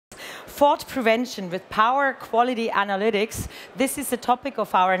Fault prevention with power quality analytics. This is the topic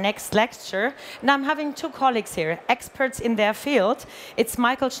of our next lecture. And I'm having two colleagues here, experts in their field. It's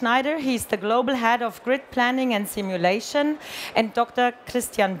Michael Schneider, he's the global head of grid planning and simulation, and Dr.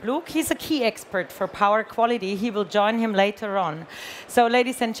 Christian Blug, he's a key expert for power quality. He will join him later on. So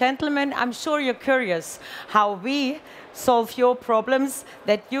ladies and gentlemen, I'm sure you're curious how we solve your problems,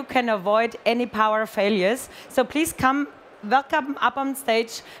 that you can avoid any power failures. So please come. Welcome up on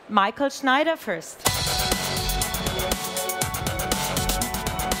stage, Michael Schneider first.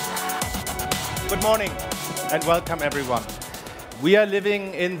 Good morning and welcome everyone. We are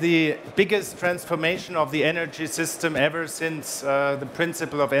living in the biggest transformation of the energy system ever since the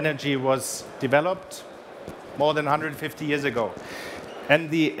principle of energy was developed more than 150 years ago. And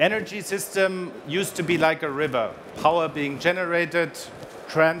the energy system used to be like a river, power being generated,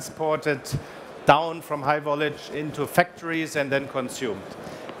 transported, down from high voltage into factories and then consumed.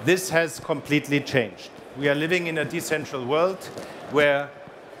 This has completely changed. We are living in a decentral world where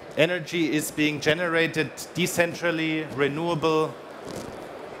energy is being generated decentrally, renewable.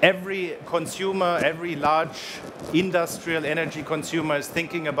 Every consumer, every large industrial energy consumer is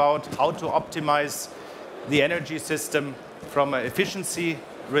thinking about how to optimize the energy system from an efficiency,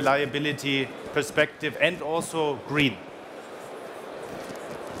 reliability perspective, and also green.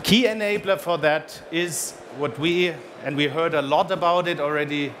 Key enabler for that is what we heard a lot about it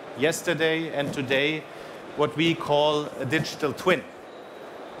already yesterday and today, what we call a digital twin.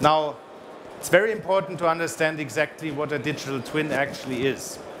 Now, it's very important to understand exactly what a digital twin actually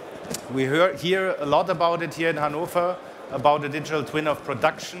is. We hear a lot about it here in Hannover, about a digital twin of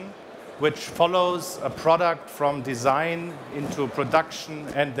production, which follows a product from design into production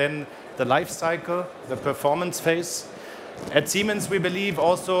and then the life cycle, the performance phase. At Siemens, we believe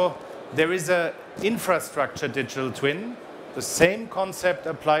also there is an infrastructure digital twin, the same concept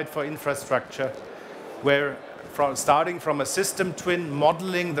applied for infrastructure, where starting from a system twin,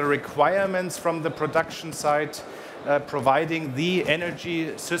 modeling the requirements from the production side, providing the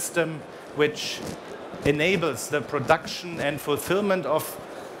energy system which enables the production and fulfillment of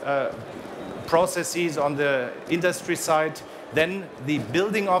processes on the industry side, then the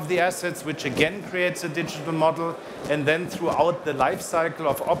building of the assets, which again creates a digital model, and then throughout the life cycle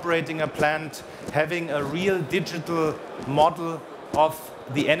of operating a plant, having a real digital model of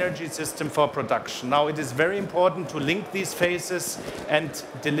the energy system for production. Now, it is very important to link these phases and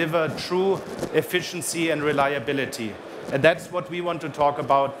deliver true efficiency and reliability. And that's what we want to talk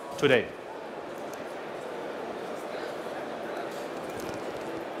about today.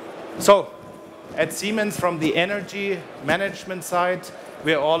 So, at Siemens, from the energy management side,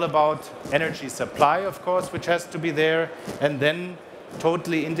 we're all about energy supply, of course, which has to be there, and then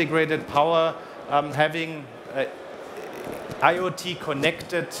totally integrated power, having IoT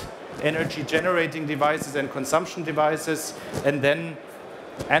connected energy generating devices and consumption devices, and then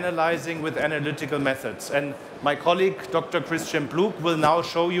analyzing with analytical methods. And my colleague, Dr. Christian Blug, will now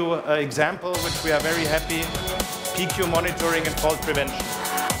show you an example, which we are very happy, PQ monitoring and fault prevention.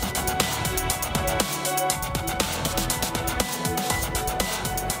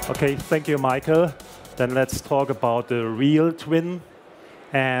 Okay, thank you, Michael. Then let's talk about the real twin,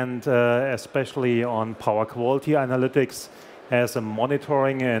 and especially on power quality analytics as a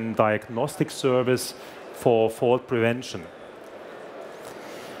monitoring and diagnostic service for fault prevention.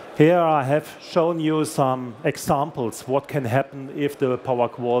 Here I have shown you some examples what can happen if the power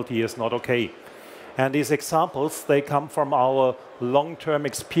quality is not okay. And these examples, they come from our long-term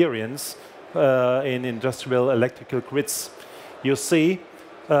experience in industrial electrical grids. You see,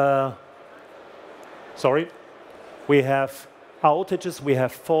 we have outages, we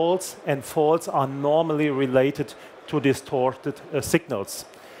have faults, and faults are normally related to distorted signals.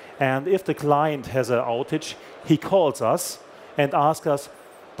 And if the client has an outage, he calls us and asks us,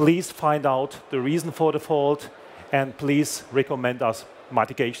 please find out the reason for the fault and please recommend us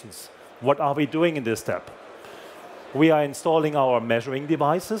mitigations. What are we doing in this step? We are installing our measuring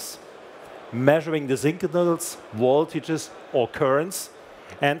devices, measuring the signals, voltages, or currents,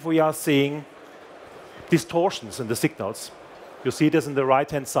 and we are seeing distortions in the signals. You see this on the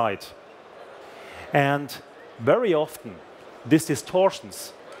right-hand side. And very often, these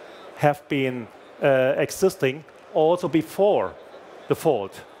distortions have been existing also before the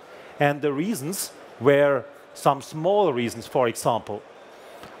fault. And the reasons were some small reasons, for example,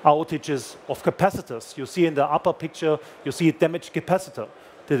 outages of capacitors. You see in the upper picture, you see a damaged capacitor.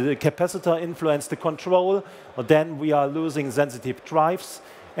 The capacitor influenced the control, then we are losing sensitive drives,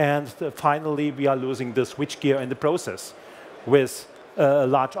 and finally we are losing the switchgear in the process with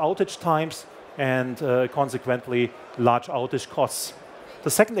large outage times and consequently large outage costs. The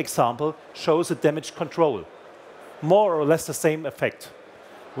second example shows a damage control. More or less the same effect.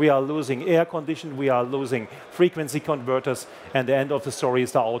 We are losing air condition, we are losing frequency converters, and the end of the story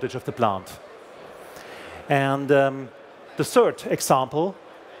is the outage of the plant. And the third example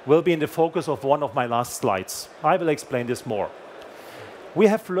will be in the focus of one of my last slides. I will explain this more. We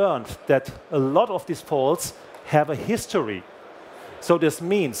have learned that a lot of these faults have a history. So this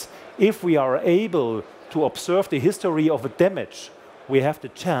means if we are able to observe the history of a damage, we have the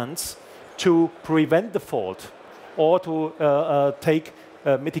chance to prevent the fault or to take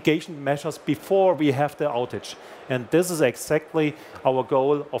mitigation measures before we have the outage. And this is exactly our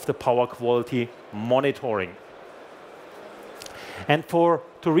goal of the power quality monitoring. And to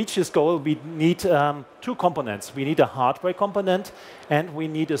reach this goal, we need two components. We need a hardware component and we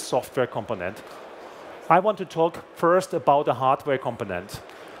need a software component. I want to talk first about the hardware component.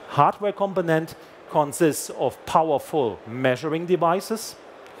 Hardware component consists of powerful measuring devices.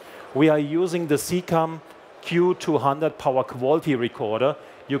 We are using the CCAM Q200 power quality recorder.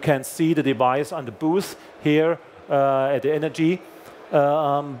 You can see the device on the booth here at the energy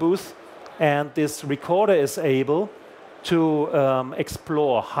booth. And this recorder is able to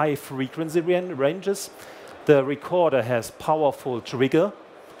explore high frequency ranges. The recorder has powerful trigger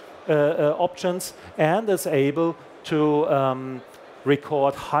options and is able to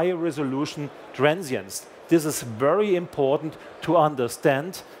record high resolution transients. This is very important to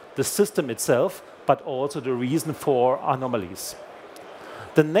understand the system itself, but also the reason for anomalies.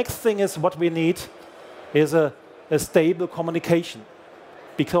 The next thing is what we need is a stable communication,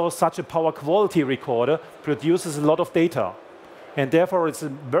 because such a power quality recorder produces a lot of data. And therefore, it's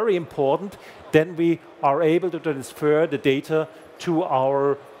very important then we are able to transfer the data to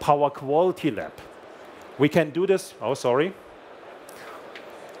our power quality lab. We can do this,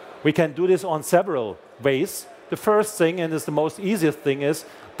 we can do this on several ways. The first thing, and is the most easiest thing, is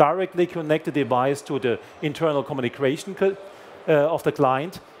directly connect the device to the internal communication of the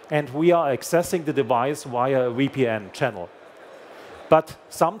client, and we are accessing the device via a VPN channel. But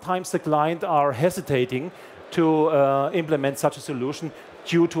sometimes the client are hesitating to implement such a solution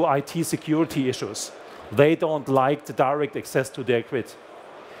due to IT security issues. They don't like the direct access to their grid.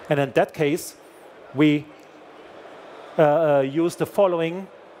 And in that case, we use the following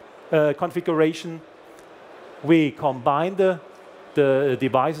configuration. We combine the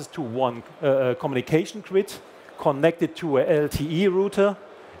devices to one communication grid, connect it to a LTE router,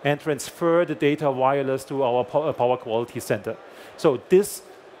 and transfer the data wireless to our power quality center. So this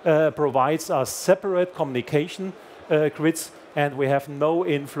provides us separate communication grids, and we have no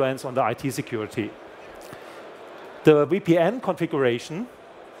influence on the IT security. The VPN configuration,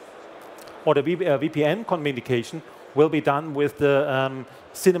 or the VPN communication, will be done with the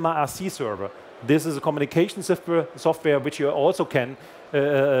Cinema RC server. This is a communication software which you also can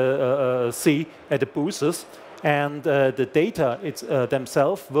see at the booths, and the data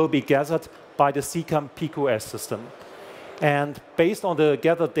themselves will be gathered by the CCAM PQS system. And based on the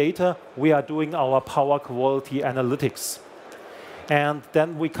gathered data, we are doing our power quality analytics. And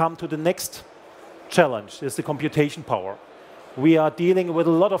then we come to the next challenge, is the computation power. We are dealing with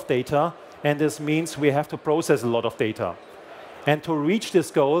a lot of data, and this means we have to process a lot of data. And to reach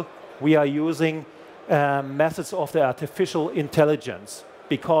this goal, we are using methods of the artificial intelligence,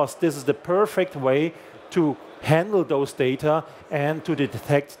 because this is the perfect way to handle those data and to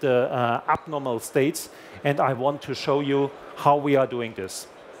detect the abnormal states. And I want to show you how we are doing this.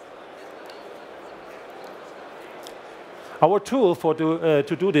 Our tool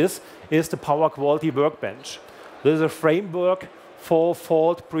to do this is the Power Quality Workbench. This is a framework for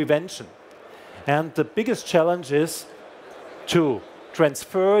fault prevention. And the biggest challenge is to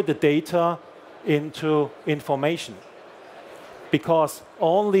transfer the data into information, because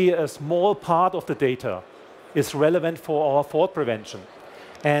only a small part of the data is relevant for our fault prevention.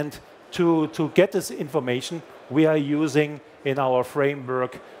 And to get this information, we are using in our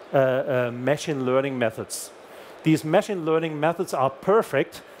framework machine learning methods. These machine learning methods are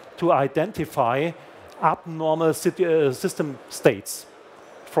perfect to identify abnormal system states,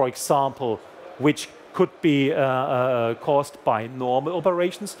 for example, which could be caused by normal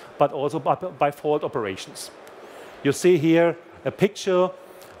operations, but also by fault operations. You see here a picture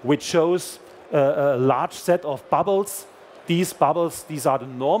which shows a large set of bubbles. These bubbles, these are the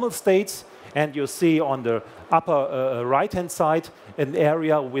normal states, and you see on the upper right-hand side an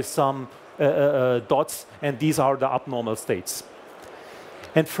area with some dots, and these are the abnormal states.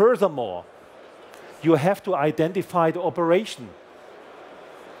 And furthermore, you have to identify the operation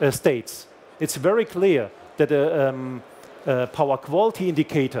states. It's very clear that a power quality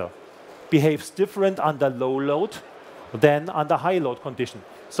indicator behaves different under low load than under high load condition.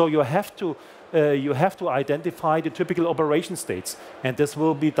 So you have to identify the typical operation states, and this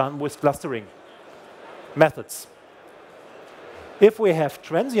will be done with clustering methods. If we have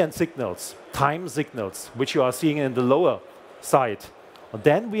transient signals, time signals, which you are seeing in the lower side,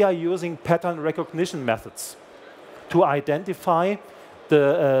 then we are using pattern recognition methods to identify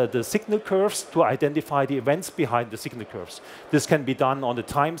the signal curves, to identify the events behind the signal curves. This can be done on the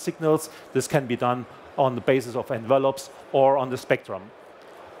time signals, this can be done on the basis of envelopes or on the spectrum.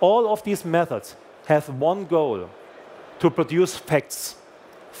 All of these methods have one goal: to produce facts.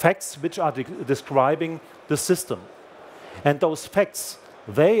 Facts which are describing the system. And those facts,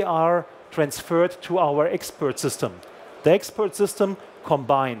 they are transferred to our expert system. The expert system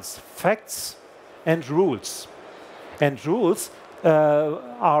combines facts and rules. And rules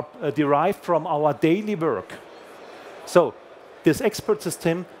are derived from our daily work. So this expert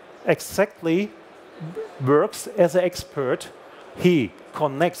system exactly works as an expert. He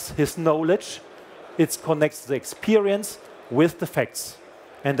connects his knowledge, it connects the experience with the facts.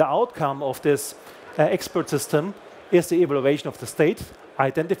 And the outcome of this expert system is the evaluation of the state,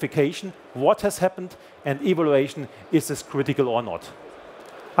 identification, what has happened, and evaluation, is this critical or not.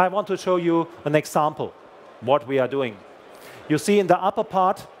 I want to show you an example, what we are doing. You see in the upper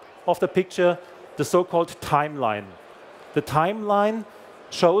part of the picture the so-called timeline. The timeline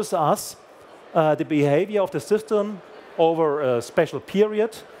shows us the behavior of the system over a special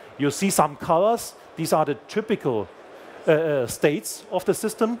period. You see some colors. These are the typical states of the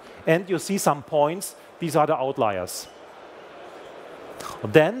system. And you see some points. These are the outliers.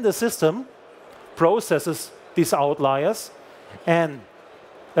 Then the system processes these outliers and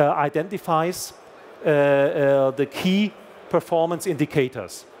identifies the key performance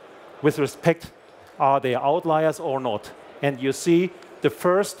indicators with respect, are they outliers or not. And you see the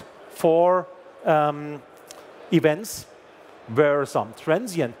first 4 events were some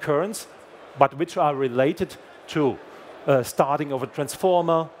transient currents, but which are related to starting of a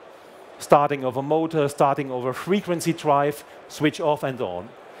transformer, starting of a motor, starting of a frequency drive, switch off, and on.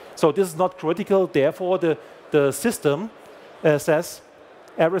 So this is not critical. Therefore, the system says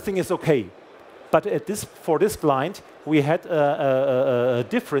everything is OK. But for this client, we had a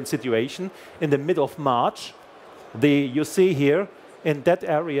different situation in the mid of March. You see here, in that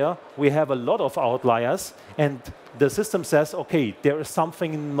area, we have a lot of outliers. And the system says, OK, there is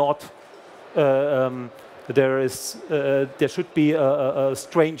something not there should be a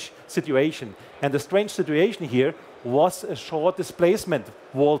strange situation. And the strange situation here was a short displacement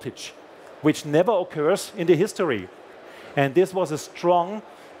voltage, which never occurs in the history. And this was a strong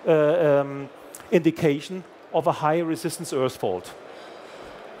indication of a high resistance earth fault.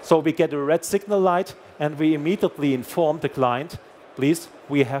 So we get a red signal light, and we immediately inform the client, please,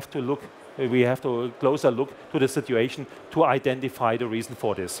 we have to closer look to the situation to identify the reason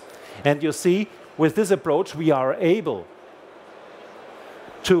for this. And you see, with this approach, we are able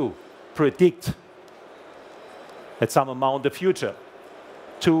to predict at some amount the future,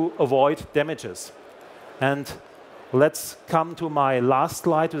 to avoid damages. And let's come to my last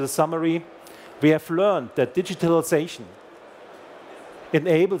slide, to the summary. We have learned that digitalization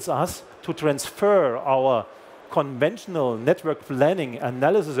enables us to transfer our conventional network planning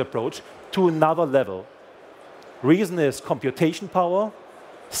analysis approach to another level. Reason is computation power,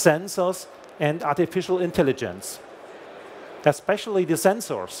 sensors, and artificial intelligence. Especially the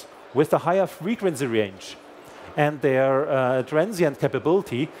sensors with the higher frequency range and their transient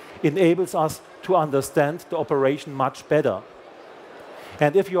capability enables us to understand the operation much better.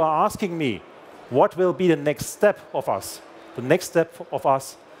 And if you are asking me, what will be the next step of us? The next step of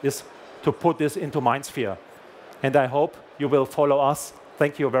us is to put this into MindSphere. And I hope you will follow us.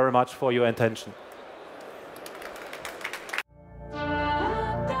 Thank you very much for your attention.